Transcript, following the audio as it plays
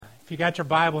If you got your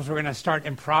Bibles, we're going to start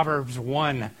in Proverbs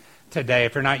 1 today.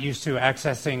 If you're not used to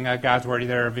accessing God's Word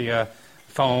either via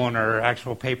phone or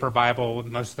actual paper Bible,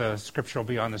 most of the scripture will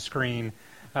be on the screen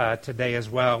today as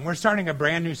well. We're starting a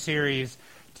brand new series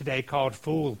today called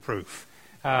Foolproof.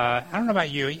 I don't know about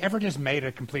you. You ever just made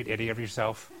a complete idiot of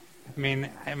yourself? I mean,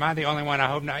 am I the only one? I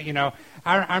hope not. You know,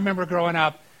 I remember growing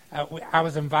up, I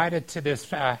was invited to this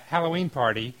Halloween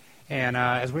party, and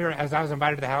as I was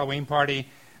invited to the Halloween party,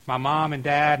 my mom and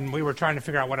dad, and we were trying to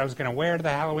figure out what I was going to wear to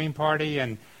the Halloween party,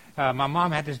 and my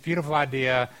mom had this beautiful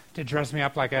idea to dress me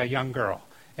up like a young girl.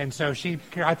 And so she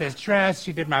got this dress,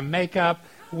 she did my makeup,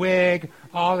 wig,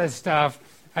 all this stuff.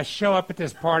 I show up at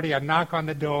this party, I knock on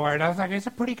the door, and I was like, it's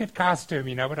a pretty good costume,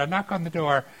 you know, but I knock on the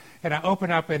door, and I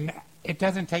open up, and it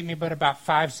doesn't take me but about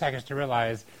 5 seconds to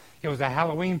realize it was a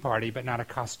Halloween party, but not a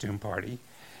costume party.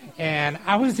 And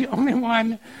I was the only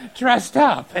one dressed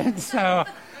up, and so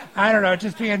I don't know,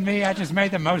 just being me, I just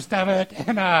made the most of it,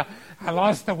 and I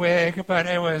lost the wig, but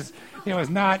it was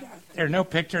not, there are no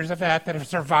pictures of that have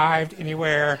survived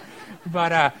anywhere,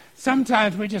 but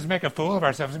sometimes we just make a fool of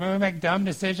ourselves. I mean, we make dumb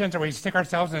decisions, or we stick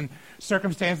ourselves in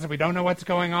circumstances we don't know what's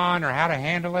going on or how to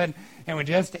handle it, and we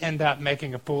just end up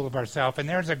making a fool of ourselves. And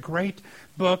there's a great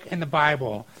book in the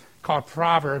Bible called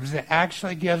Proverbs that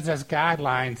actually gives us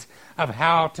guidelines of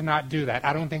how to not do that.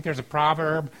 I don't think there's a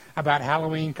proverb about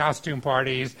Halloween costume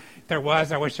parties. If there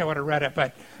was, I wish I would have read it.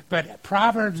 But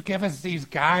Proverbs give us these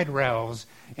guide rails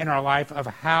in our life of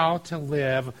how to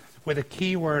live with a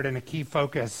key word and a key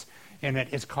focus in it.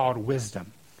 It's called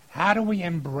wisdom. How do we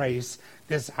embrace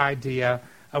this idea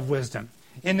of wisdom?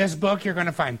 In this book, you're going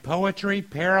to find poetry,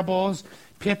 parables,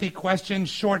 pithy questions,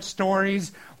 short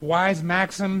stories, wise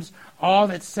maxims, all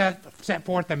that set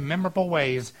forth in memorable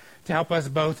ways to help us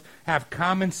both have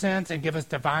common sense and give us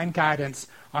divine guidance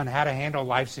on how to handle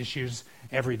life's issues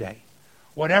every day.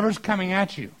 Whatever's coming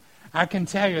at you, I can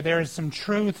tell you there is some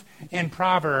truth in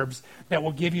Proverbs that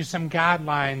will give you some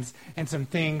guidelines and some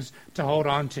things to hold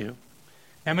on to.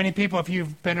 Now, many people, if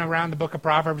you've been around the book of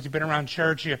Proverbs, you've been around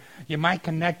church, you might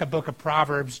connect the book of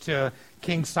Proverbs to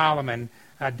King Solomon,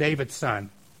 David's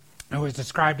son, who is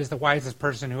described as the wisest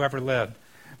person who ever lived.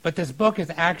 But this book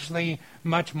is actually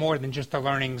much more than just the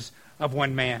learnings of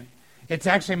one man. It's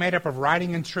actually made up of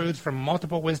writing and truths from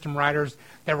multiple wisdom writers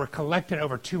that were collected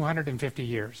over 250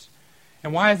 years.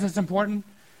 And why is this important?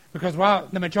 Because while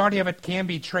the majority of it can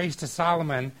be traced to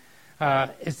Solomon,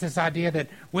 it's this idea that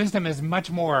wisdom is much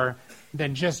more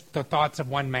than just the thoughts of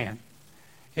one man.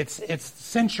 It's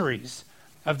centuries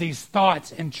of these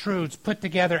thoughts and truths put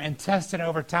together and tested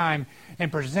over time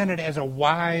and presented as a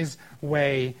wise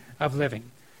way of living.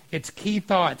 It's key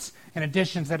thoughts and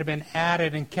additions that have been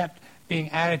added and kept being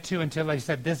added to until they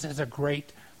said this is a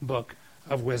great book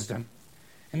of wisdom.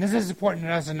 And this is important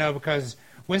for us to know because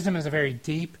wisdom is a very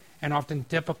deep and often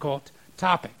difficult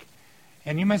topic.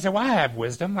 And you might say, well, I have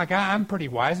wisdom. Like, I'm pretty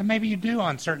wise. And maybe you do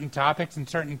on certain topics and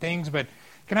certain things. But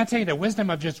can I tell you the wisdom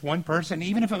of just one person,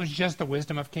 even if it was just the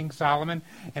wisdom of King Solomon,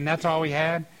 and that's all we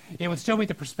had, it would still be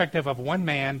the perspective of one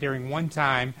man during one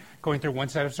time going through one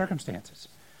set of circumstances.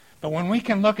 But when we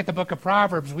can look at the book of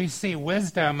Proverbs, we see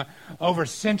wisdom over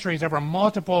centuries, over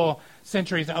multiple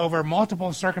centuries, over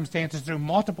multiple circumstances, through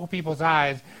multiple people's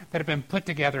eyes that have been put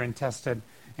together and tested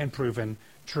and proven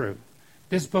true.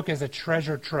 This book is a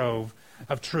treasure trove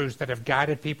of truths that have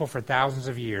guided people for thousands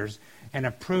of years and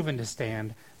have proven to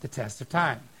stand the test of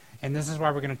time. And this is why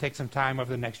we're going to take some time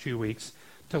over the next few weeks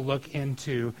to look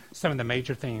into some of the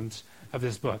major themes of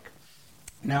this book.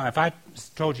 Now, if I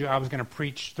told you I was going to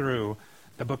preach through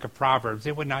the book of Proverbs,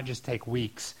 it would not just take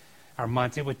weeks or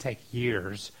months, it would take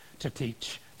years to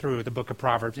teach through the book of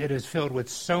Proverbs. It is filled with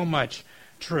so much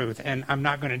truth, and I'm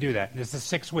not going to do that. This is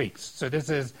 6 weeks, so this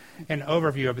is an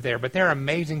overview of there. But there are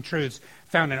amazing truths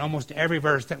found in almost every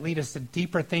verse that lead us to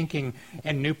deeper thinking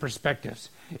and new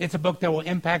perspectives. It's a book that will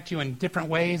impact you in different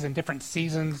ways and different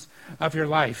seasons of your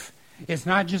life. It's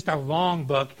not just a long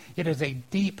book, it is a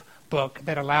deep book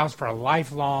that allows for a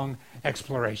lifelong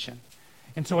exploration.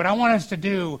 And so what I want us to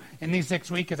do in these 6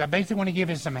 weeks is I basically want to give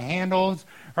you some handles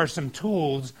or some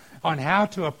tools on how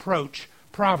to approach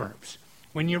Proverbs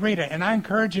when you read it. And I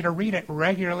encourage you to read it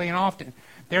regularly and often.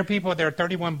 There are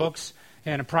 31 books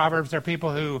in Proverbs. There are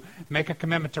people who make a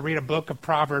commitment to read a book of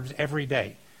Proverbs every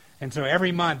day. And so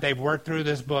every month they've worked through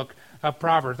this book of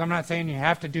Proverbs. I'm not saying you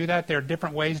have to do that. There are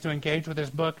different ways to engage with this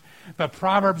book. But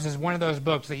Proverbs is one of those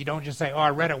books that you don't just say, oh, I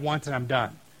read it once and I'm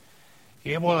done.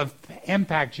 It will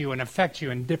impact you and affect you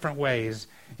in different ways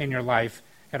in your life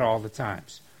at all the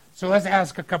times. So let's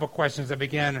ask a couple questions that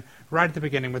begin right at the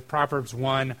beginning with Proverbs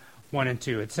 1 and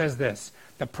 2. It says this: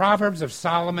 the Proverbs of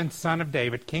Solomon, son of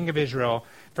David, king of Israel,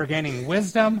 for gaining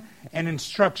wisdom and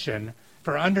instruction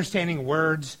for understanding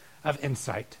words of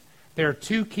insight. There are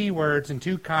two key words and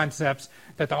two concepts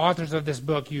that the authors of this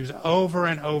book use over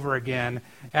and over again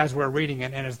as we're reading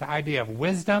it, and it's the idea of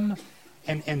wisdom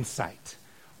and insight.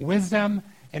 Wisdom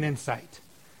and insight.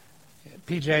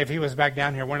 PJ, if he was back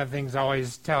down here, one of the things I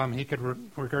always tell him, he could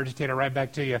regurgitate it right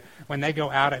back to you. When they go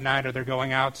out at night or they're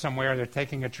going out somewhere, they're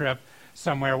taking a trip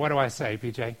somewhere, what do I say,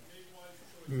 PJ?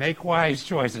 Make wise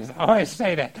choices. I always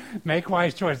say that. Make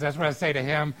wise choices. That's what I say to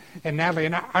him and Natalie.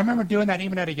 And I remember doing that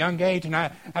even at a young age, and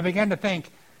I began to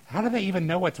think, how do they even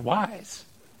know what's wise?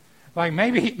 Like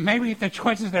maybe the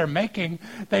choices they're making,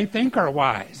 they think are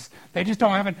wise. They just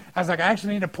don't have it. I was like, I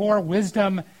actually need to pour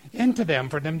wisdom into them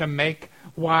for them to make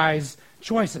wise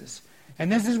choices.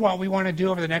 And this is what we want to do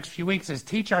over the next few weeks, is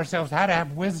teach ourselves how to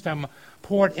have wisdom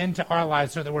poured into our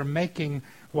lives so that we're making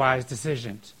wise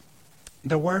decisions.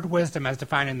 The word wisdom, as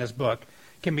defined in this book,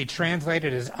 can be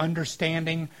translated as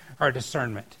understanding or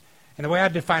discernment. And the way I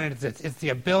define it is this: it's the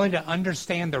ability to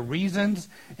understand the reasons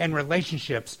and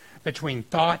relationships between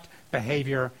thought,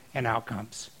 behavior, and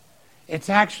outcomes. It's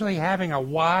actually having a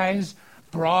wise,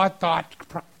 broad thought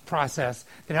process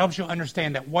that helps you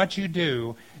understand that what you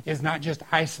do is not just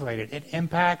isolated. It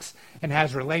impacts and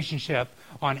has relationship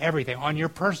on everything, on your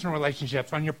personal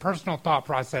relationships, on your personal thought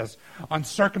process, on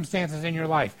circumstances in your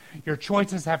life. Your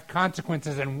choices have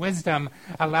consequences, and wisdom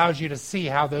allows you to see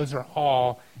how those are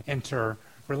all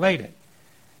interrelated.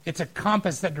 It's a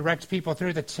compass that directs people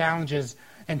through the challenges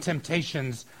and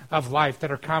temptations of life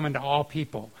that are common to all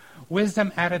people.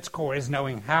 Wisdom at its core is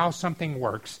knowing how something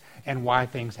works and why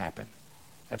things happen.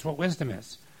 That's what wisdom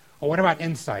is. Well, what about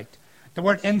insight? The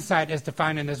word insight, as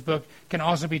defined in this book, can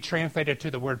also be translated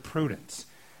to the word prudence.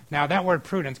 Now, that word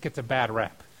prudence gets a bad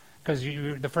rep because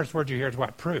the first word you hear is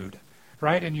what? Prude,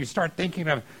 right? And you start thinking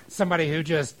of somebody who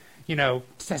just,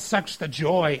 sucks the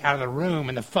joy out of the room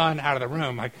and the fun out of the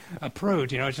room, like a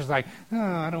prude. It's just like, oh,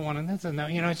 I don't want to, that's a no.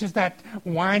 It's just that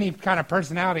whiny kind of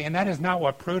personality, and that is not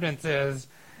what prudence is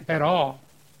at all.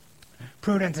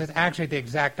 Prudence is actually the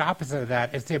exact opposite of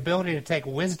that. It's the ability to take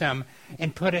wisdom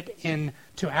and put it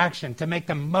into action, to make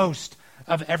the most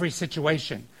of every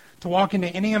situation, to walk into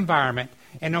any environment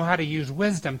and know how to use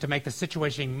wisdom to make the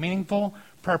situation meaningful,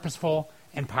 purposeful,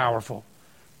 and powerful.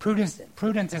 Prudence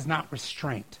is not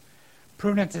restraint.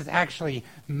 Prudence is actually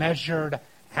measured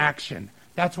action.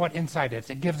 That's what insight is.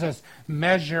 It gives us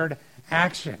measured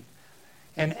action.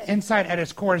 And insight at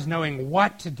its core is knowing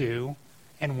what to do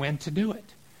and when to do it.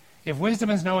 If wisdom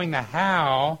is knowing the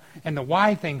how and the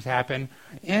why things happen,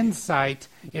 insight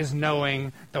is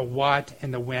knowing the what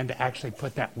and the when to actually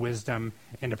put that wisdom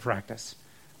into practice.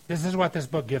 This is what this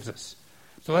book gives us.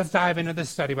 So let's dive into this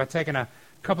study by taking a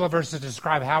couple of verses to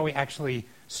describe how we actually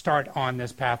start on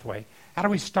this pathway. How do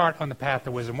we start on the path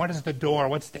of wisdom? What is the door?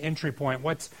 What's the entry point?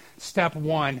 What's step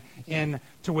one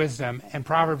into wisdom? And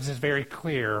Proverbs is very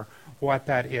clear what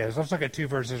that is. Let's look at two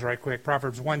verses right quick.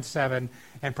 Proverbs 1:7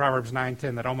 and Proverbs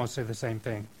 9:10 that almost say the same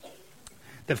thing.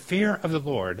 The fear of the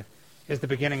Lord is the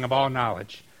beginning of all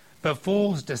knowledge, but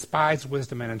fools despise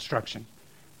wisdom and instruction.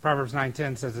 Proverbs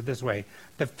 9:10 says it this way: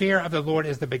 the fear of the Lord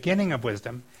is the beginning of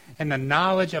wisdom, and the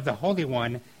knowledge of the Holy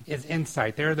One is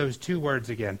insight. There are those two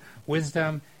words again,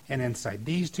 wisdom and insight.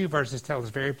 These two verses tell us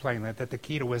very plainly that the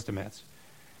key to wisdom is,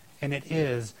 and it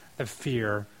is the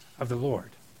fear of the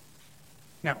Lord.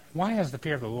 Now, why is the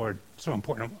fear of the Lord so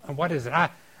important? And what is it? I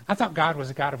thought God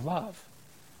was a God of love.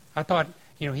 I thought,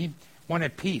 he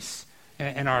wanted peace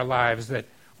in our lives, that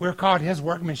we're called his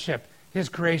workmanship, his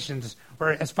creations.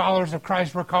 As followers of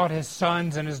Christ, we're called his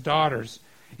sons and his daughters.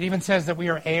 It even says that we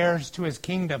are heirs to his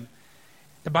kingdom.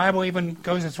 The Bible even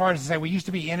goes as far as to say we used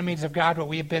to be enemies of God, but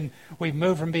we've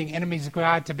moved from being enemies of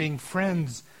God to being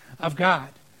friends of God.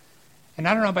 And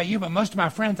I don't know about you, but most of my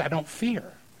friends I don't fear.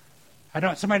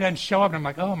 Somebody doesn't show up and I'm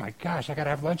like, oh my gosh, I got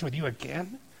to have lunch with you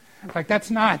again? Like, that's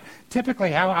not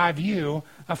typically how I view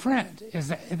a friend,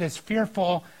 is this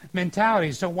fearful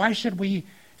mentality. So why should we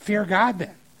fear God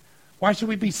then? Why should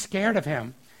we be scared of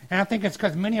him? And I think it's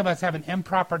because many of us have an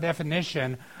improper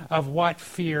definition of what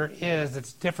fear is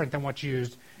that's different than what's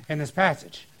used in this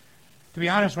passage. To be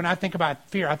honest, when I think about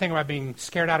fear, I think about being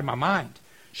scared out of my mind,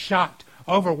 shocked,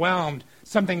 overwhelmed,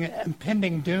 something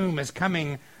impending doom is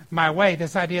coming my way.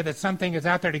 This idea that something is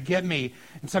out there to get me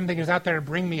and something is out there to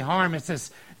bring me harm. It's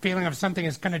this feeling of something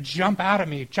is going to jump out at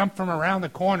me, jump from around the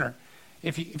corner.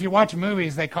 If you watch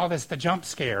movies, they call this the jump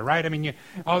scare, right? I mean,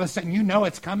 all of a sudden,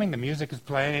 it's coming. The music is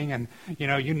playing, and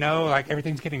like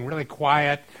everything's getting really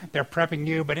quiet. They're prepping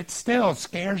you, but it still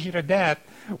scares you to death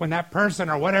when that person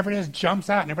or whatever it is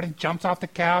jumps out and everybody jumps off the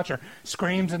couch or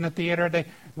screams in the theater.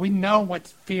 We know what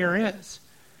fear is.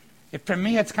 For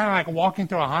me, it's kind of like walking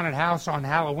through a haunted house on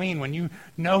Halloween when you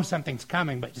know something's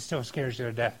coming, but it still scares you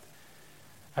to death.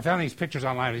 I found these pictures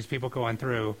online of these people going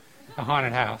through a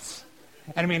haunted house.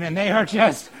 And they are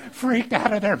just freaked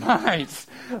out of their minds,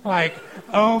 like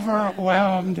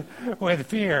overwhelmed with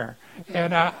fear.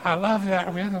 And I love that.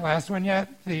 Are we on the last one yet?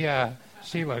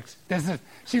 She's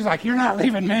like, you're not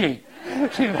leaving me.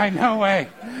 She's like, no way.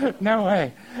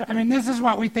 This is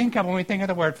what we think of when we think of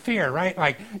the word fear, right?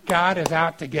 Like, God is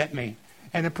out to get me.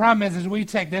 And the problem is we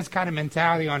take this kind of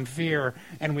mentality on fear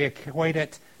and we equate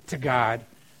it to God.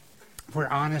 If we're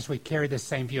honest, we carry the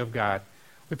same view of God.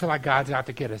 We feel like God's out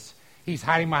to get us. He's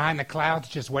hiding behind the clouds,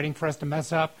 just waiting for us to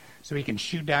mess up so he can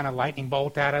shoot down a lightning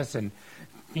bolt at us and,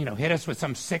 hit us with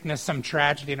some sickness, some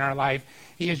tragedy in our life.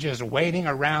 He is just waiting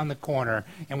around the corner,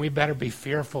 and we better be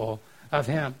fearful of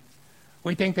him.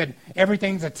 We think that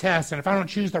everything's a test, and if I don't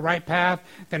choose the right path,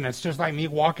 then it's just like me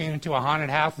walking into a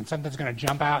haunted house and something's going to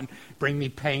jump out and bring me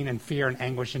pain and fear and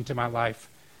anguish into my life.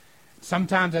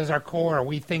 Sometimes as our core,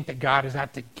 we think that God is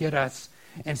out to get us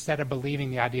instead of believing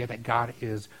the idea that God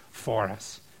is for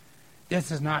us.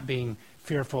 This is not being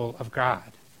fearful of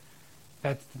God.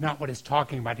 That's not what it's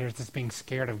talking about here. It's just being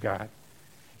scared of God.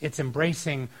 It's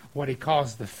embracing what he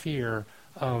calls the fear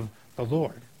of the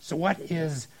Lord. So what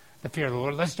is the fear of the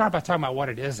Lord? Let's start by talking about what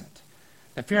it isn't.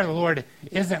 The fear of the Lord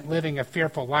isn't living a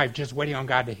fearful life, just waiting on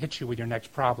God to hit you with your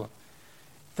next problem.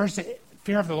 First,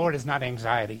 fear of the Lord is not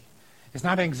anxiety. It's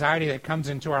not anxiety that comes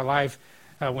into our life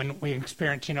when we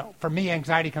experience, for me,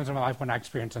 anxiety comes in my life when I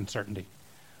experience uncertainty,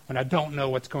 when I don't know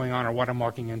what's going on or what I'm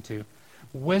walking into.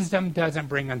 Wisdom doesn't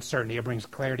bring uncertainty. It brings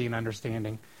clarity and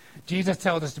understanding. Jesus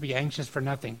tells us to be anxious for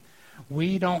nothing.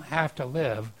 We don't have to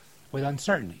live with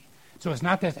uncertainty. So it's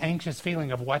not this anxious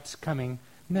feeling of what's coming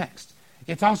next.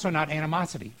 It's also not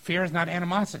animosity. Fear is not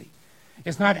animosity.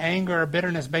 It's not anger or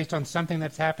bitterness based on something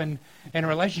that's happened in a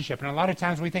relationship. And a lot of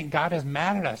times we think God is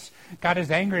mad at us. God is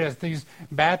angry at us. These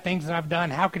bad things that I've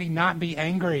done, how could he not be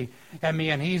angry at me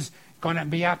and he's going to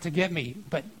be out to get me?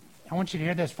 But I want you to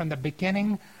hear this. From the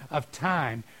beginning of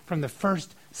time, from the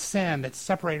first sin that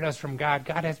separated us from God,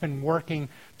 God has been working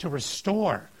to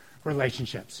restore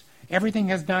relationships. Everything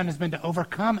has done has been to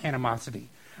overcome animosity.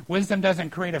 Wisdom doesn't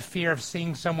create a fear of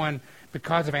seeing someone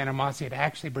because of animosity. It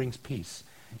actually brings peace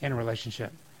in a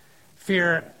relationship.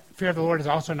 Fear of the Lord is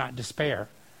also not despair.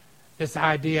 This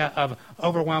idea of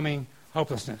overwhelming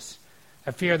hopelessness.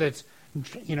 A fear that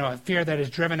is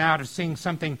driven out of seeing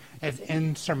something as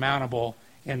insurmountable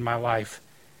in my life.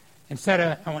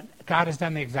 God has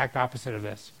done the exact opposite of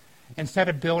this. Instead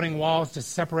of building walls to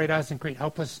separate us and create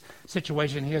hopeless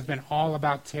situations, he has been all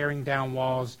about tearing down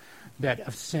walls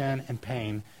of sin and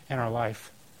pain in our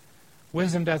life.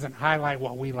 Wisdom doesn't highlight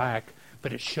what we lack,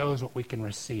 but it shows what we can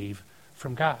receive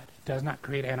from God. It does not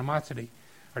create animosity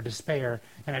or despair,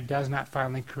 and it does not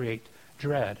finally create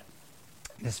dread.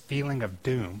 This feeling of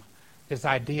doom, this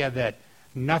idea that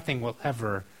nothing will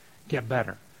ever get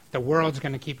better. The world's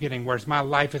going to keep getting worse. My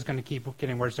life is going to keep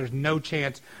getting worse. There's no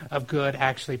chance of good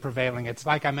actually prevailing. It's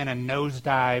like I'm in a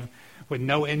nosedive with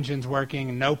no engines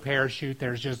working, no parachute.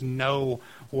 There's just no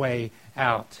way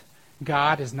out.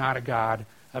 God is not a God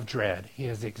of dread. He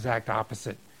is the exact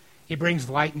opposite. He brings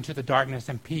light into the darkness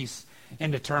and peace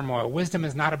into turmoil. Wisdom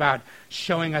is not about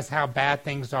showing us how bad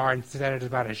things are. Instead, it is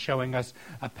about showing us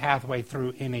a pathway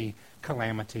through any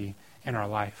calamity in our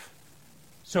life.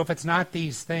 So if it's not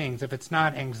these things, if it's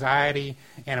not anxiety,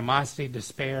 animosity,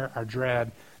 despair, or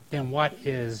dread, then what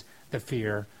is the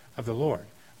fear of the Lord?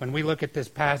 When we look at this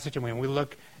passage and when we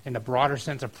look in the broader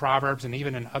sense of Proverbs and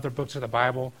even in other books of the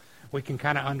Bible, we can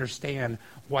kind of understand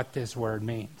what this word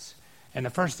means. And the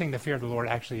first thing the fear of the Lord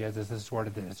actually is this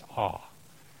word that is awe.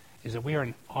 Is that we are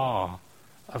in awe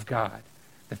of God.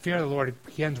 The fear of the Lord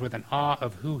begins with an awe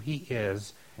of who he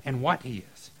is and what he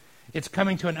is. It's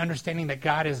coming to an understanding that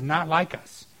God is not like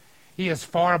us. He is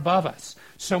far above us,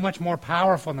 so much more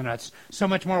powerful than us, so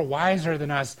much more wiser than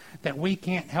us, that we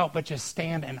can't help but just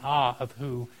stand in awe of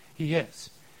who he is.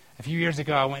 A few years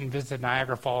ago, I went and visited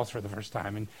Niagara Falls for the first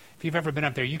time. And if you've ever been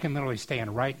up there, you can literally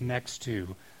stand right next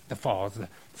to the falls. The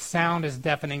sound is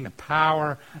deafening, the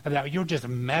power of that. You're just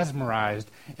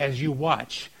mesmerized as you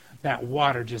watch that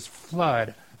water just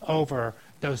flood over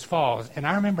those falls. And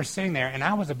I remember sitting there, and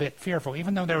I was a bit fearful,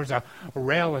 even though there was a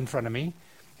rail in front of me,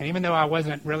 and even though I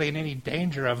wasn't really in any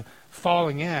danger of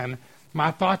falling in, my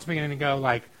thoughts began to go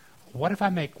like, what if I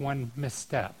make one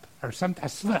misstep or I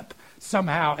slip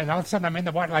somehow, and all of a sudden I'm in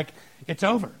the water, like it's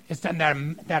over. It's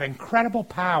that incredible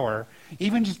power,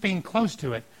 even just being close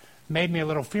to it, made me a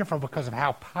little fearful because of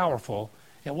how powerful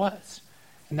it was.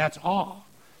 And that's awe.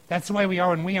 That's the way we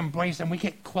are when we embrace and we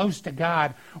get close to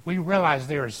God. We realize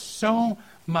there is so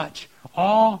much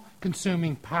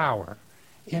all-consuming power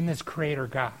in this Creator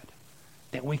God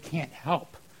that we can't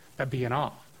help but be in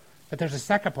awe. But there's a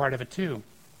second part of it too.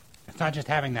 It's not just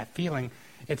having that feeling,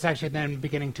 it's actually then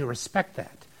beginning to respect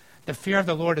that. The fear of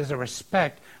the Lord is a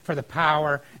respect for the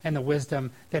power and the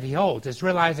wisdom that he holds. It's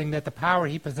realizing that the power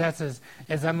he possesses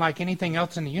is unlike anything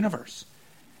else in the universe.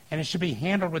 And it should be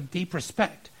handled with deep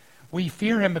respect. We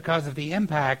fear him because of the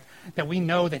impact that we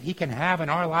know that he can have in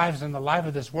our lives and the life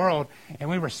of this world, and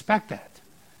we respect that.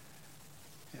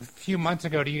 A few months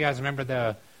ago, do you guys remember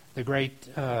the great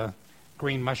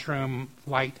green mushroom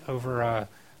light over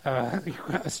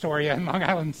Astoria in Long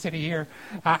Island City here?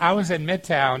 I was in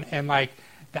Midtown,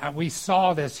 and we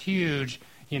saw this huge,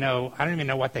 I don't even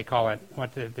know what they call it,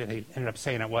 what they ended up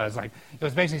saying it was. It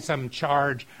was basically some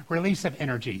charge, release of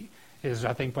energy is,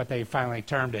 I think, what they finally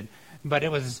termed it. But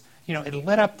it was, it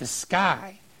lit up the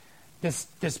sky.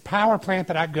 This power plant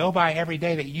that I go by every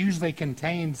day that usually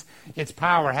contains its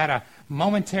power had a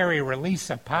momentary release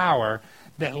of power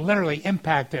that literally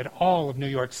impacted all of New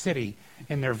York City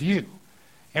in their view.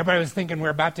 Everybody was thinking we're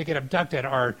about to get abducted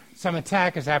or some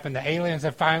attack has happened. The aliens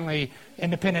have finally,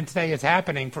 Independence Day is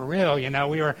happening for real.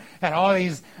 We had all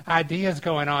these ideas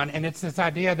going on, and it's this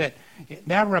idea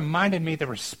that reminded me the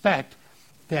respect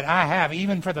that I have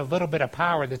even for the little bit of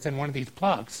power that's in one of these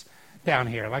plugs down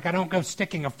here. I don't go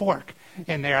sticking a fork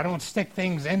in there. I don't stick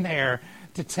things in there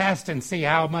to test and see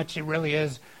how much it really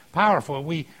is powerful.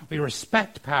 We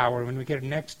respect power when we get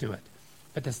next to it.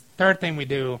 But the third thing we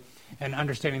do in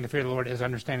understanding the fear of the Lord is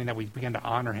understanding that we begin to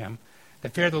honor him. The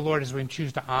fear of the Lord is when we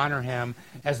choose to honor him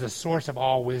as the source of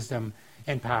all wisdom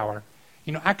and power.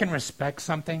 I can respect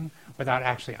something without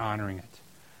actually honoring it.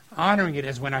 Honoring it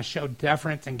is when I show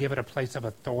deference and give it a place of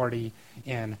authority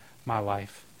in my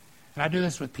life. And I do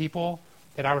this with people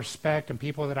that I respect and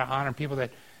people that I honor, people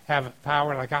that have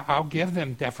power. I'll give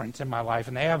them deference in my life,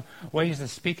 and they have ways to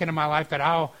speak into my life that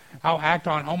I'll act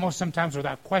on almost sometimes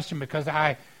without question because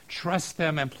I trust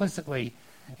them implicitly.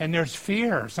 And there's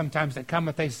fear sometimes that come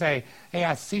if they say, hey,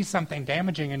 I see something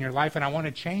damaging in your life and I want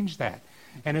to change that.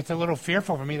 And it's a little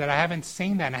fearful for me that I haven't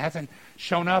seen that and it hasn't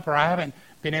shown up or I haven't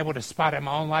been able to spot it in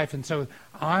my own life. And so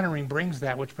honoring brings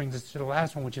that, which brings us to the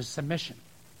last one, which is submission.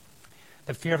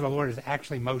 The fear of the Lord is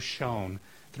actually most shown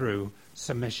through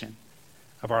submission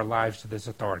of our lives to this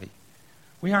authority.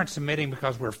 We aren't submitting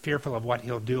because we're fearful of what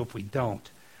he'll do if we don't.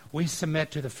 We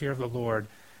submit to the fear of the Lord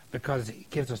because it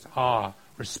gives us awe,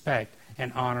 respect,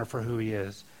 and honor for who he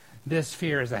is. This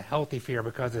fear is a healthy fear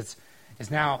because it's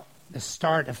now the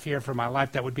start of fear for my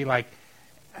life that would be like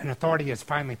an authority is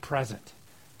finally present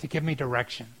to give me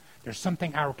direction. There's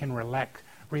something I can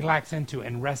relax into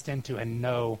and rest into and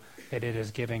know that it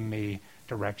is giving me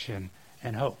direction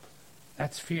and hope.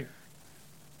 That's fear.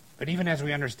 But even as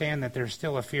we understand that there's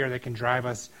still a fear that can drive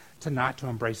us to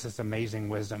embrace this amazing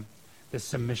wisdom, this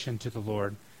submission to the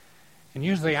Lord. And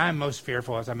usually I'm most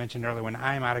fearful, as I mentioned earlier, when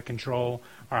I'm out of control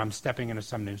or I'm stepping into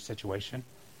some new situation.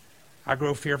 I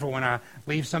grow fearful when I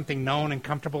leave something known and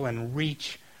comfortable and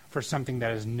reach for something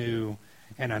that is new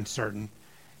and uncertain.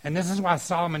 And this is why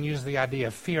Solomon used the idea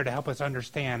of fear to help us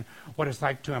understand what it's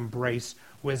like to embrace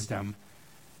wisdom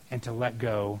and to let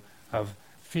go of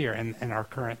fear in our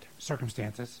current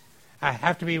circumstances. I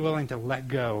have to be willing to let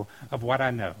go of what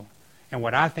I know and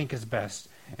what I think is best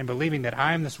and believing that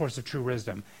I am the source of true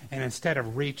wisdom and instead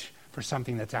of reach for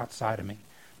something that's outside of me,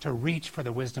 to reach for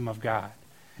the wisdom of God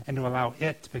and to allow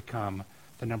it to become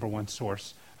the number one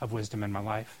source of wisdom in my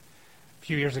life. A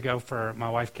few years ago for my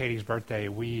wife Katie's birthday,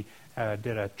 we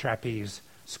did a trapeze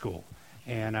school.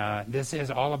 And this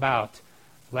is all about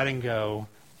letting go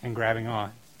and grabbing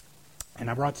on. And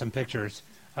I brought some pictures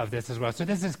of this as well. So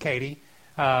this is Katie.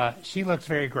 She looks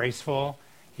very graceful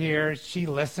here. She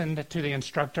listened to the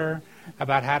instructor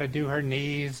about how to do her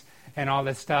knees and all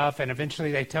this stuff. And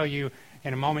eventually they tell you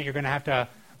in a moment you're going to have to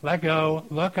let go,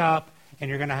 look up, and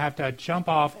you're going to have to jump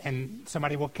off and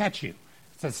somebody will catch you.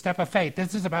 It's a step of faith.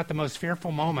 This is about the most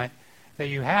fearful moment that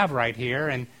you have right here.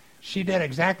 And she did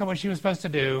exactly what she was supposed to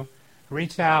do,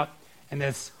 reached out, and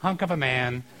this hunk of a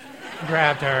man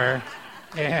grabbed her.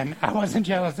 And I wasn't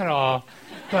jealous at all,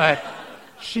 but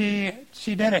she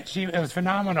did it. It was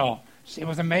phenomenal. It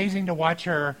was amazing to watch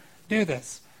her do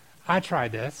this. I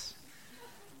tried this.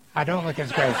 I don't look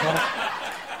as graceful.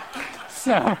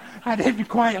 So I didn't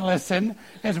quite listen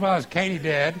as well as Katie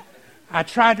did. I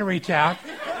tried to reach out,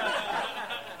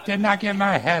 did not get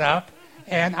my head up,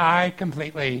 and I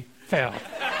completely failed.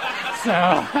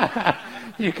 So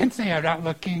you can see I'm not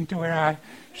looking to where I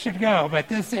should go, but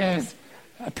this is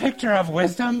a picture of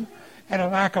wisdom and a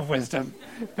lack of wisdom.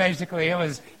 Basically, it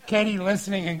was Katie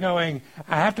listening and going,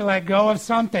 I have to let go of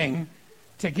something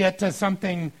to get to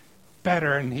something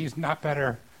better, and he's not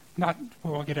better. We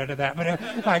won't get into that,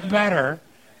 but like better.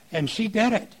 And she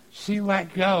did it. She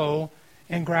let go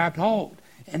and grabbed hold.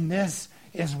 And this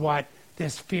is what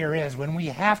this fear is. When we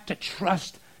have to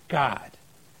trust God,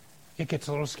 it gets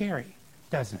a little scary,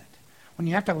 doesn't it? When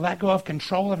you have to let go of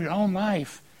control of your own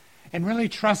life and really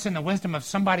trust in the wisdom of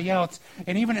somebody else,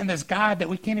 and even in this God that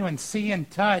we can't even see and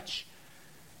touch,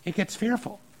 it gets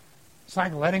fearful. It's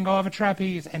like letting go of a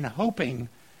trapeze and hoping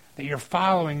that you're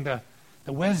following the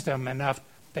wisdom enough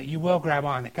that you will grab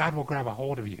on, that God will grab a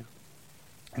hold of you.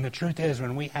 And the truth is,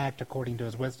 when we act according to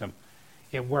his wisdom,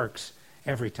 it works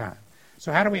every time.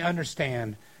 So how do we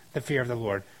understand the fear of the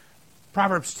Lord?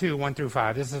 Proverbs 2, 1 through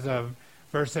 5. This is a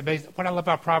verse that what I love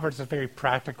about Proverbs is a very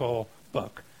practical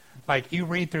book. Like, you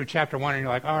read through chapter 1 and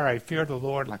you're like, all right, fear of the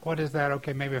Lord, like, what is that?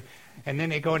 Okay, maybe. And then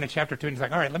they go into chapter 2 and it's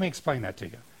like, all right, let me explain that to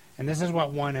you. And this is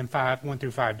what 1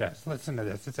 through 5 does. Listen to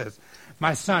this. It says,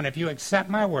 my son, if you accept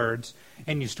my words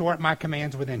and you store up my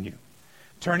commands within you,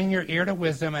 turning your ear to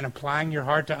wisdom and applying your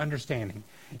heart to understanding.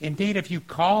 Indeed, if you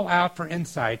call out for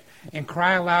insight and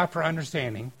cry aloud for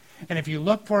understanding, and if you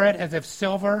look for it as if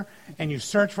silver and you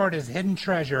search for it as hidden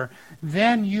treasure,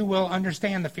 then you will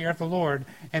understand the fear of the Lord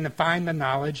and to find the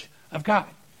knowledge of God.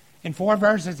 In 4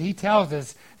 verses, he tells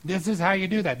us this is how you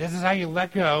do that. This is how you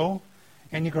let go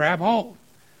and you grab hold.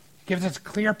 It gives us a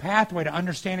clear pathway to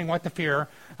understanding what the fear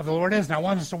of the Lord is. And I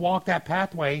want us to walk that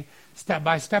pathway step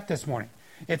by step this morning.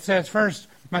 It says, first,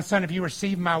 my son, if you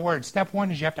receive my word, step 1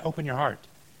 is you have to open your heart.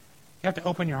 You have to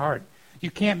open your heart. You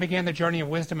can't begin the journey of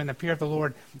wisdom and the fear of the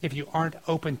Lord if you aren't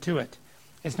open to it.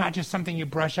 It's not just something you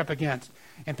brush up against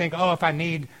and think, oh, if I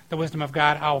need the wisdom of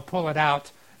God, I'll pull it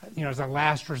out, as a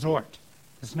last resort.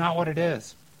 It's not what it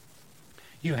is.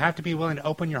 You have to be willing to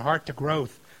open your heart to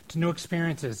growth, to new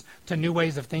experiences, to new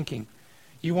ways of thinking.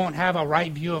 You won't have a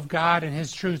right view of God and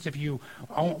his truths if you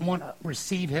won't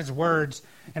receive his words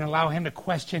and allow him to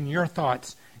question your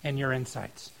thoughts and your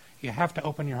insights. You have to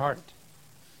open your heart.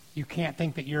 You can't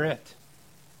think that you're it.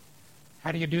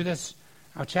 How do you do this?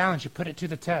 I'll challenge you. Put it to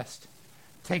the test.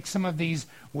 Take some of these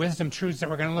wisdom truths that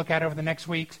we're going to look at over the next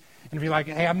weeks, and if you're like,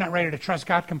 hey, I'm not ready to trust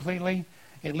God completely,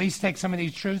 at least take some of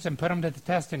these truths and put them to the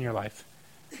test in your life.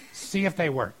 See if they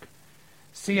work.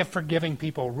 See if forgiving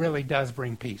people really does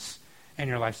bring peace in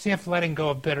your life. See if letting go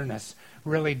of bitterness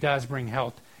really does bring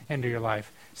health into your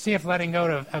life. See if letting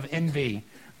go of envy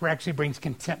actually brings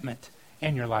contentment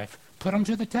in your life. Put them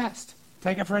to the test.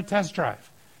 Take it for a test drive.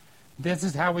 This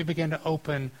is how we begin to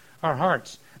open our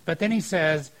hearts. But then he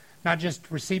says, not just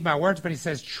receive my words, but he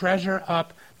says, treasure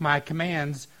up my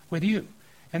commands with you.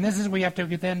 And this is we have to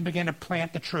then begin to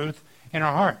plant the truth in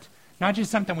our heart. Not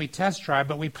just something we test drive,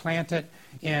 but we plant it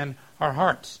in our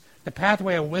hearts. The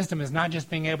pathway of wisdom is not just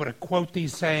being able to quote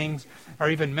these sayings or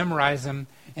even memorize them.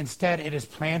 Instead, it is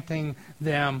planting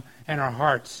them in our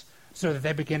hearts so that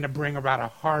they begin to bring about a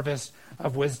harvest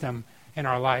of wisdom in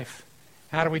our life.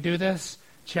 How do we do this?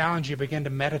 Challenge you, begin to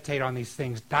meditate on these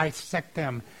things, dissect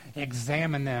them,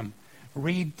 examine them,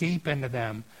 read deep into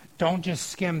them. Don't just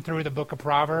skim through the book of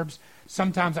Proverbs.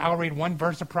 Sometimes I'll read one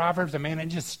verse of Proverbs and man, it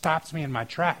just stops me in my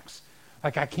tracks.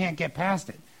 Like I can't get past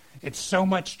it. It's so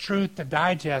much truth to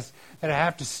digest that I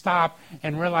have to stop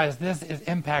and realize this is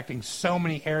impacting so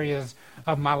many areas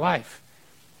of my life.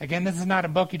 Again, this is not a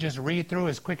book you just read through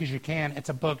as quick as you can. It's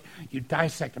a book you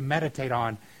dissect and meditate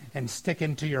on and stick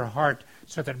into your heart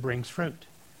so that it brings fruit.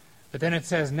 But then it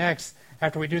says next,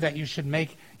 after we do that, you should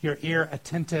make your ear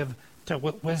attentive to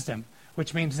wisdom,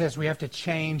 which means this, we have to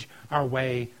change our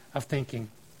way of thinking.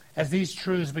 As these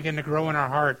truths begin to grow in our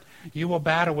heart, you will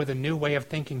battle with a new way of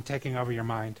thinking taking over your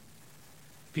mind.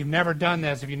 If you've never done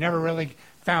this, if you've never really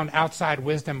found outside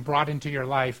wisdom brought into your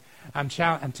life, I'm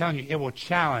telling you, it will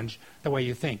challenge the way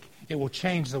you think. It will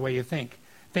change the way you think.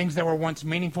 Things that were once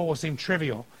meaningful will seem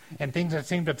trivial, and things that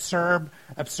seemed absurd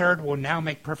will now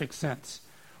make perfect sense.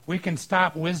 We can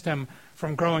stop wisdom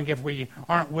from growing if we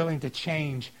aren't willing to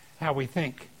change how we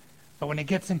think. But when it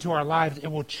gets into our lives,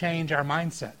 it will change our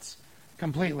mindsets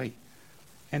completely.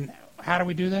 And how do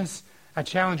we do this? I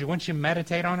challenge you, once you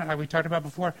meditate on it, like we talked about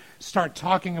before, start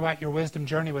talking about your wisdom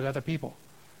journey with other people.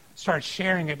 Start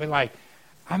sharing it, but like,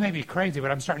 I may be crazy, but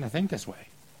I'm starting to think this way.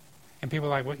 And people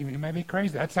are like, well, you may be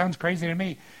crazy. That sounds crazy to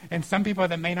me. And some people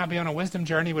that may not be on a wisdom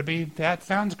journey would be, that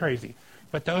sounds crazy.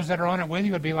 But those that are on it with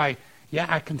you would be like, yeah,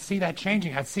 I can see that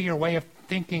changing. I see your way of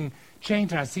thinking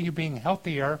changing. I see you being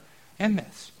healthier in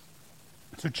this.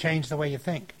 So change the way you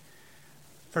think.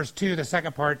 Verse 2, the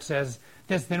second part says,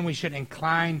 this, then we should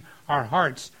incline our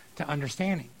hearts to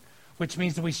understanding, which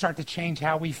means that we start to change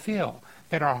how we feel,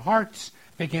 that our hearts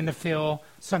begin to feel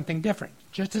something different.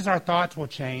 Just as our thoughts will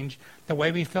change, the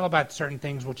way we feel about certain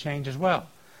things will change as well.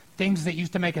 Things that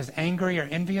used to make us angry or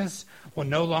envious will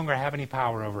no longer have any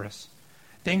power over us.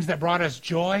 Things that brought us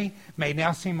joy may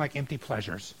now seem like empty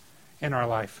pleasures in our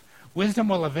life. Wisdom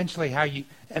will eventually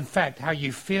affect how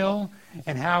you feel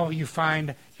and how you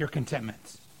find your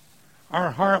contentment.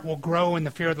 Our heart will grow in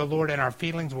the fear of the Lord, and our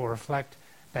feelings will reflect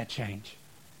that change.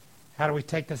 How do we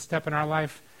take this step in our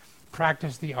life?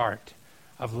 Practice the art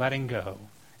of letting go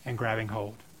and grabbing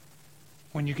hold.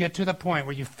 When you get to the point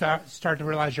where you start to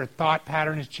realize your thought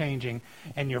pattern is changing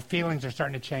and your feelings are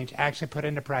starting to change, actually put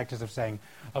into practice of saying,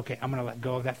 okay, I'm going to let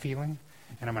go of that feeling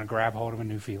and I'm going to grab hold of a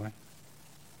new feeling.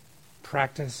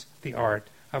 Practice the art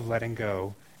of letting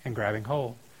go and grabbing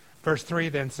hold. Verse 3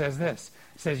 then says this.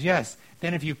 It says, yes,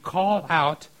 then if you call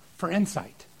out for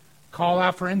insight. Call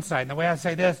out for insight. And the way I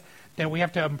say this, then we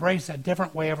have to embrace a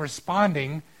different way of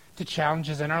responding to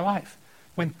challenges in our life.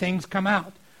 When things come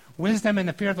out, wisdom and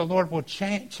the fear of the Lord will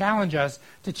challenge us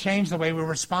to change the way we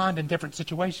respond in different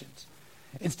situations.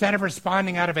 Instead of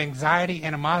responding out of anxiety,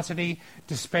 animosity,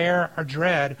 despair, or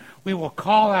dread, we will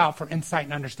call out for insight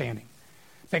and understanding.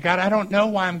 Say, God, I don't know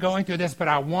why I'm going through this, but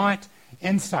I want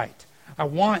insight. I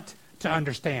want to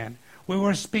understand. We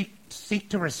will seek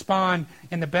to respond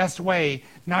in the best way,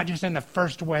 not just in the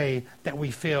first way that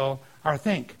we feel or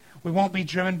think. We won't be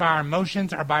driven by our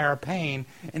emotions or by our pain.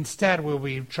 Instead, we'll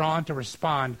be drawn to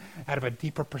respond out of a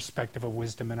deeper perspective of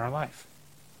wisdom in our life.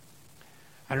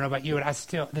 I don't know about you,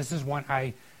 but this is one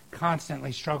I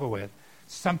constantly struggle with.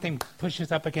 Something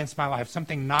pushes up against my life.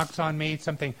 Something knocks on me.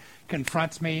 Something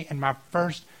confronts me. And my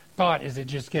first thought is to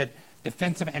just get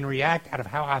defensive and react out of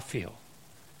how I feel,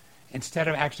 instead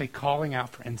of actually calling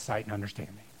out for insight and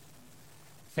understanding.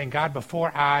 Saying, God,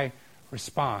 before I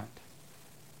respond,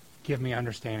 give me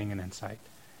understanding and insight.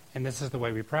 And this is the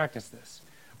way we practice this.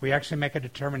 We actually make a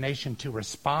determination to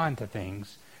respond to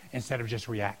things instead of just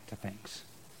react to things.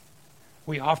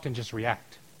 We often just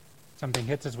react. Something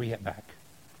hits us, we hit back.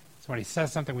 Somebody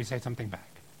says something, we say something back.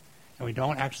 And we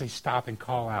don't actually stop and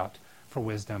call out for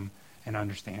wisdom and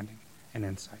understanding and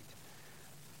insight.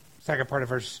 Second part of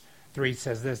verse 3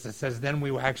 says this. It says, then we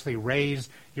will actually raise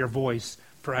your voice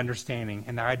for understanding.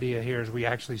 And the idea here is we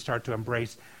actually start to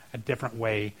embrace a different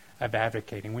way of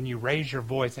advocating. When you raise your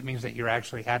voice, it means that you're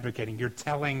actually advocating. You're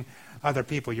telling other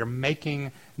people. You're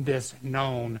making this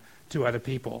known to other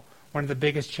people. One of the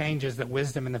biggest changes that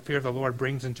wisdom and the fear of the Lord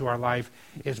brings into our life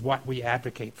is what we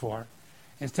advocate for.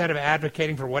 Instead of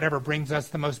advocating for whatever brings us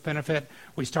the most benefit,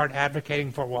 we start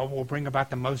advocating for what will bring about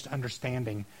the most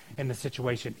understanding in the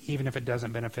situation, even if it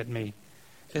doesn't benefit me.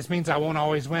 This means I won't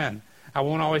always win. I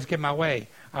won't always get my way.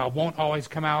 I won't always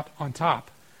come out on top.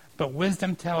 But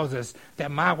wisdom tells us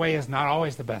that my way is not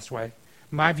always the best way.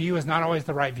 My view is not always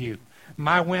the right view.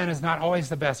 My win is not always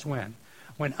the best win.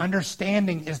 When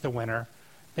understanding is the winner,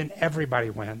 then everybody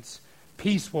wins.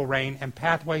 Peace will reign and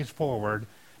pathways forward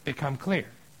become clear.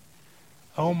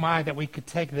 Oh my, that we could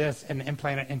take this and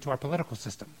implant it into our political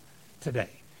system today,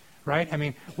 right? I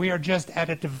mean, we are just at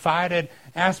a divided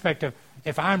aspect of,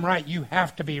 if I'm right, you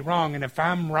have to be wrong, and if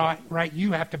I'm right,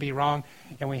 you have to be wrong.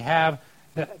 And we have,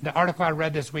 the article I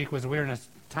read this week was we're in a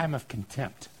time of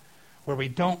contempt, where we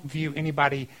don't view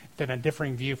anybody that a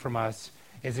differing view from us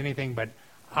as anything but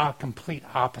a complete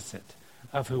opposite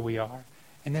of who we are.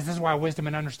 And this is why wisdom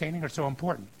and understanding are so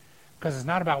important, because it's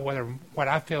not about whether what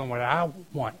I feel and what I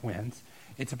want wins.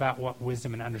 It's about what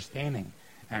wisdom and understanding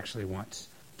actually wants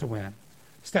to win.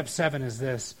 Step 7 is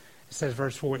this. It says,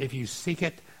 verse 4, if you seek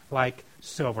it like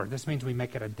silver. This means we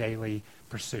make it a daily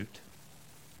pursuit.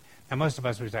 Now, most of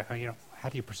us would say, how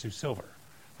do you pursue silver?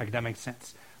 Like, that makes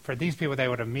sense. For these people, they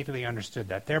would have immediately understood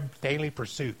that. Their daily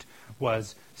pursuit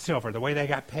was silver. The way they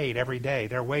got paid every day,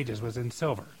 their wages was in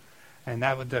silver. And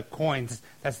that was the coins,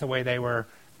 that's the way they were,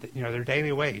 their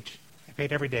daily wage. They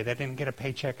paid every day. They didn't get a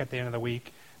paycheck at the end of the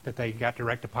week that they got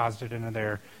direct deposited into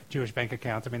their Jewish bank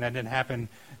accounts. I mean, that didn't happen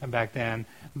back then.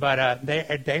 But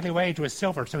their daily wage was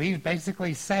silver. So he's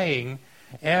basically saying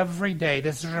every day,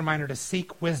 this is a reminder to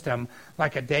seek wisdom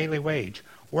like a daily wage.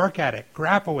 Work at it,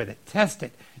 grapple with it, test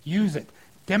it, use it,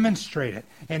 demonstrate it,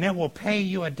 and it will pay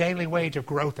you a daily wage of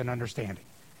growth and understanding.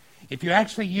 If you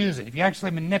actually use it, if you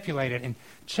actually manipulate it and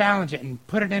challenge it and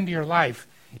put it into your life,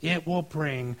 it will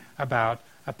bring about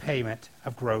a payment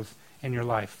of growth in your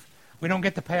life. We don't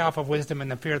get the payoff of wisdom and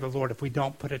the fear of the Lord if we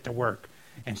don't put it to work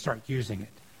and start using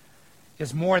it.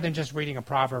 It's more than just reading a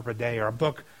proverb a day or a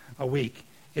book a week.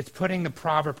 It's putting the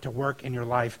proverb to work in your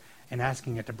life and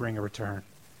asking it to bring a return.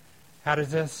 How does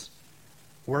this?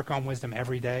 Work on wisdom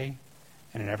every day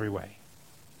and in every way.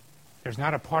 There's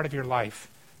not a part of your life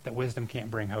that wisdom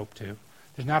can't bring hope to.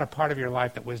 There's not a part of your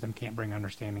life that wisdom can't bring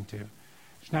understanding to.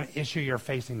 There's not an issue you're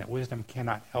facing that wisdom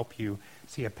cannot help you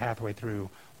see a pathway through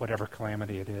whatever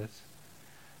calamity it is.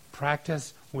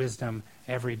 Practice wisdom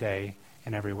every day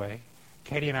in every way.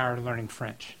 Katie and I are learning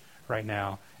French right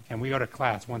now, and we go to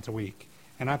class once a week.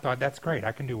 And I thought, that's great.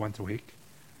 I can do once a week.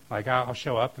 Like, I'll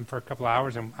show up and for a couple of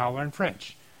hours and I'll learn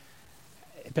French.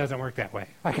 It doesn't work that way.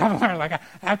 Like, I've learned, like, I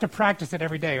have to practice it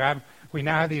every day. We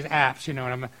now have these apps,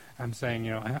 and I'm saying,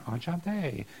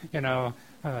 enchanté,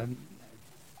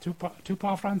 tu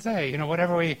parles français,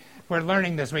 whatever we're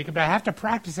learning this week. But I have to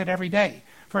practice it every day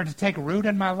for it to take root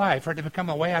in my life, for it to become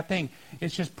a way I think.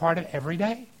 It's just part of every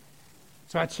day.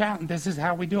 So I challenge, this is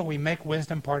how we do it. We make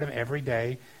wisdom part of every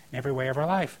day, in every way of our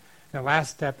life. And the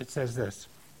last step, it says this,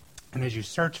 and as you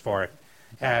search for it,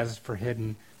 as for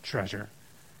hidden treasure.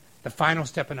 The final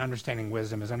step in understanding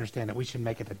wisdom is understand that we should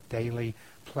make it a daily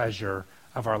pleasure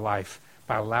of our life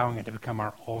by allowing it to become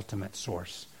our ultimate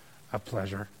source of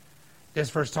pleasure.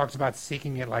 This verse talks about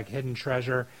seeking it like hidden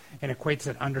treasure and equates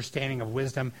that understanding of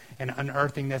wisdom and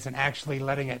unearthing this and actually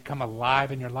letting it come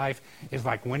alive in your life is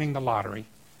like winning the lottery,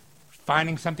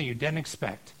 finding something you didn't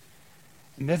expect.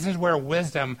 And this is where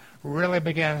wisdom really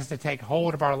begins to take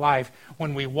hold of our life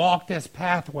when we walk this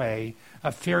pathway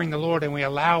of fearing the Lord and we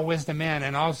allow wisdom in,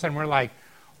 and all of a sudden we're like,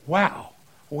 wow,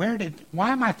 why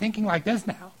am I thinking like this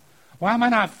now? Why am I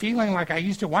not feeling like I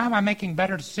used to? Why am I making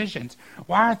better decisions?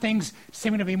 Why are things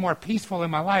seeming to be more peaceful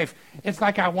in my life? It's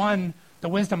like I won the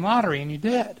wisdom lottery, and you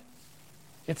did.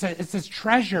 It's this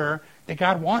treasure that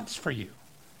God wants for you.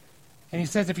 And he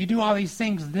says, if you do all these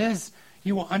things,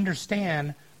 you will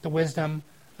understand the wisdom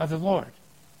of the Lord.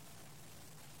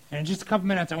 And in just a couple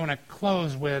minutes, I want to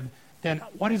close with, then,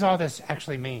 what does all this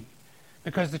actually mean?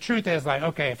 Because the truth is, like,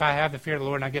 okay, if I have the fear of the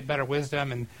Lord and I get better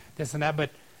wisdom and this and that,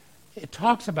 but it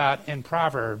talks about in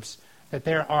Proverbs that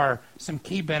there are some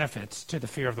key benefits to the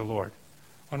fear of the Lord.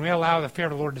 When we allow the fear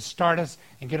of the Lord to start us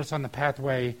and get us on the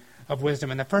pathway of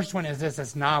wisdom. And the first one is this,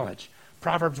 is knowledge.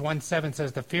 Proverbs 1:7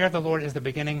 says, the fear of the Lord is the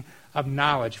beginning of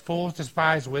knowledge. Fools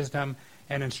despise wisdom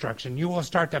and instruction. You will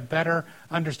start to better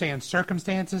understand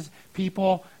circumstances,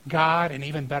 people, God, and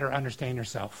even better understand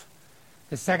yourself.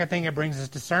 The second thing it brings is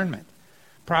discernment.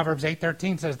 Proverbs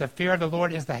 8:13 says, the fear of the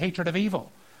Lord is the hatred of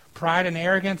evil. Pride and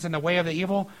arrogance in the way of the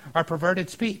evil are perverted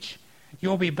speech. You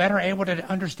will be better able to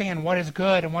understand what is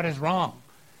good and what is wrong,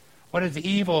 what is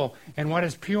evil and what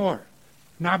is pure.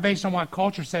 Not based on what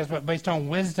culture says, but based on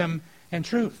wisdom and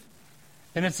truth.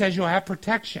 Then it says you'll have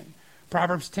protection.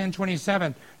 Proverbs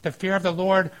 10:27, the fear of the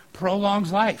Lord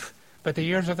prolongs life, but the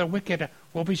years of the wicked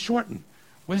will be shortened.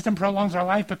 Wisdom prolongs our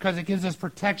life because it gives us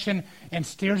protection and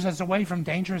steers us away from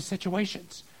dangerous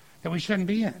situations that we shouldn't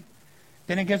be in.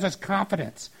 Then it gives us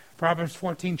confidence. Proverbs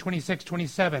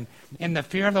 14:26-27, in the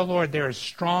fear of the Lord there is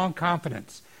strong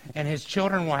confidence, and his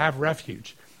children will have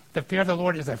refuge. The fear of the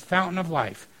Lord is a fountain of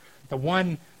life, that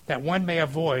one may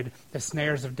avoid the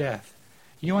snares of death.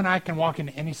 You and I can walk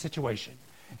into any situation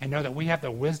and know that we have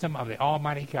the wisdom of the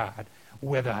Almighty God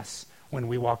with us when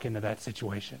we walk into that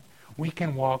situation. We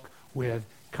can walk with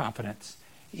confidence,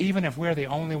 even if we're the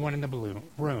only one in the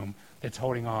room that's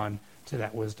holding on to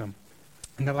that wisdom.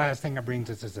 And the last thing it brings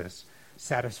us is this,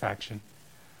 satisfaction.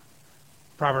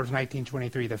 Proverbs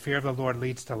 19:23, the fear of the Lord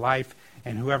leads to life,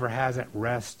 and whoever has it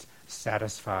rests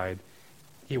satisfied.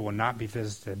 He will not be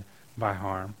visited by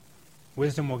harm.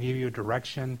 Wisdom will give you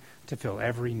direction to fill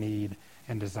every need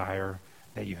and desire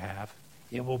that you have.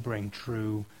 It will bring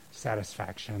true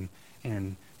satisfaction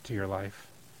into your life.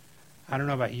 I don't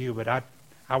know about you, but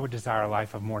I would desire a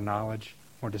life of more knowledge,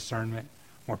 more discernment,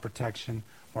 more protection,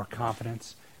 more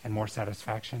confidence, and more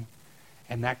satisfaction.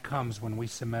 And that comes when we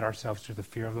submit ourselves to the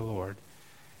fear of the Lord,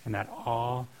 and that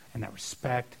awe, and that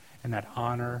respect, and that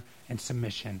honor, and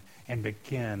submission, and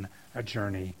begin a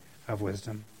journey of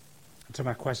wisdom. And so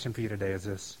my question for you today is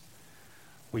this.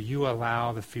 Will you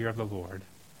allow the fear of the Lord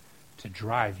to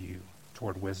drive you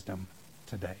toward wisdom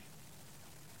today?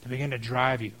 To begin to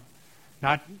drive you.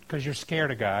 Not because you're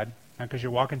scared of God, not because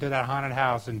you're walking through that haunted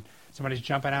house and somebody's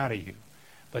jumping out at you,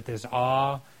 but there's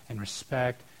awe and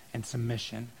respect and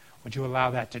submission. Would you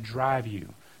allow that to drive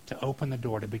you to open the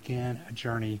door to begin a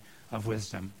journey of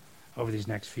wisdom over these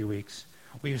next few weeks?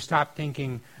 Will you stop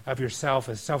thinking of yourself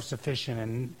as self-sufficient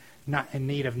and not in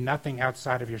need of nothing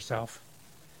outside of yourself?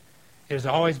 It has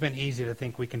always been easy to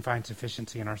think we can find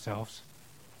sufficiency in ourselves.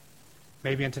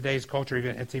 Maybe in today's culture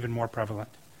it's even more prevalent.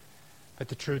 But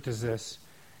the truth is this.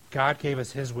 God gave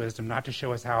us his wisdom not to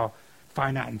show us how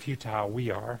finite and futile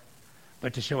we are,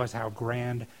 but to show us how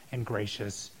grand and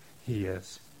gracious he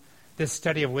is. this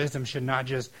study of wisdom should not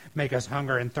just make us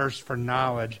hunger and thirst for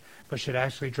knowledge, but should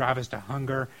actually drive us to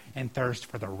hunger and thirst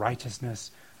for the righteousness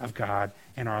of God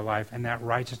in our life. And that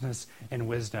righteousness and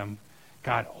wisdom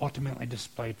God ultimately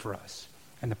displayed for us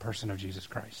in the person of Jesus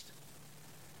Christ.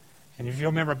 And if you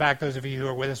remember back, those of you who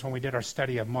were with us when we did our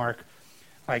study of Mark,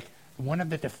 like one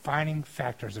of the defining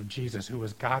factors of Jesus, who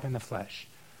was God in the flesh,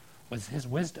 was his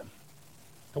wisdom.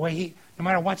 The way he, no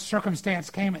matter what circumstance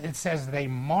came, it says they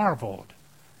marveled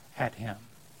at him.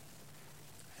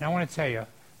 And I want to tell you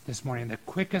this morning, the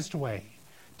quickest way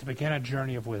to begin a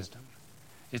journey of wisdom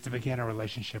is to begin a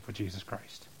relationship with Jesus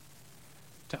Christ.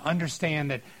 To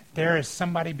understand that there is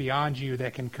somebody beyond you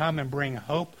that can come and bring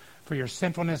hope for your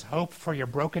sinfulness, hope for your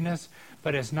brokenness,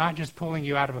 but it's not just pulling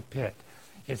you out of a pit.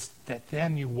 It's that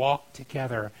then you walk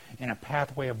together in a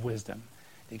pathway of wisdom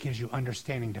that gives you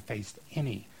understanding to face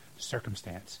any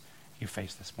circumstance you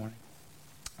face this morning.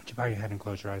 Would you bow your head and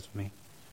close your eyes with me?